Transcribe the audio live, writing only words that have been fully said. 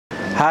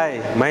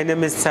Hi, my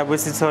name is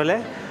Sabusi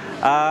Tole.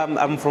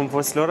 I'm from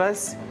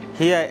Vosloorus.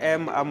 Here I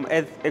am. I'm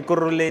at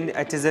Ekurhuleni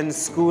Artisan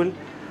School.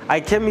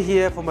 I came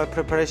here for my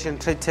preparation,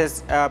 trade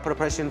test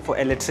preparation for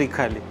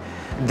electrical.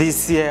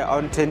 This year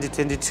on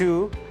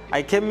 2022,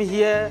 I came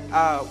here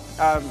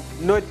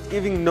not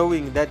even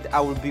knowing that I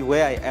will be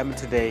where I am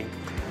today.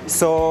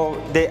 So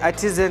the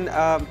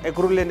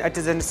Ekurhuleni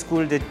Artisan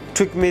School, they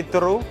took me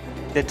through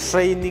the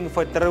training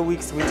for 3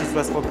 weeks, which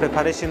was for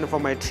preparation for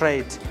my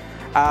trade.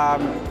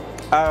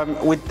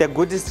 With the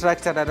good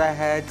instructor that I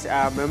had,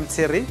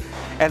 Mtiri,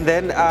 and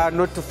then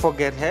not to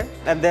forget her.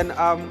 And then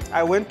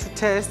I went to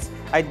test,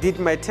 I did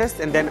my test,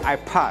 and then I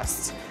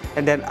passed.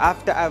 And then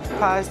after I've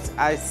passed,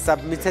 I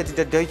submitted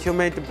the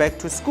document back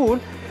to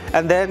school.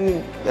 And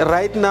then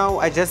right now,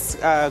 I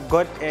just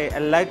got a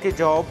lucky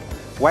job.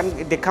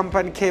 When the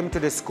company came to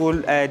the school,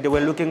 they were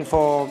looking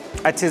for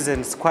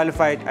artisans,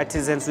 qualified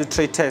artisans with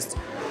trade test.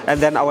 And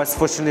then I was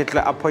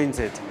fortunately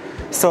appointed.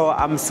 So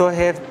I'm so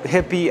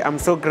happy, I'm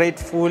so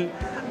grateful.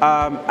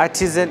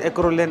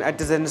 Ekurhuleni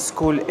Artisan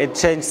School, it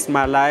changed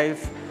my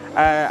life.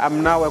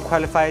 I'm now a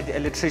qualified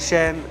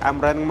electrician.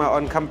 I'm running my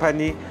own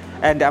company,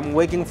 and I'm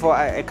working for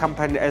a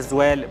company as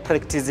well,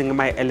 practicing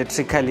my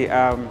electrical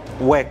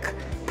work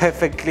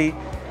perfectly.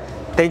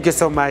 Thank you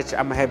so much.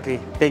 I'm happy.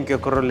 Thank you,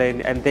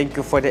 Ekurhuleni, and thank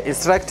you for the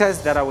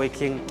instructors that are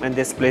working in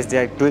this place. They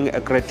are doing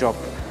a great job.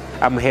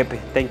 I'm happy.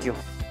 Thank you.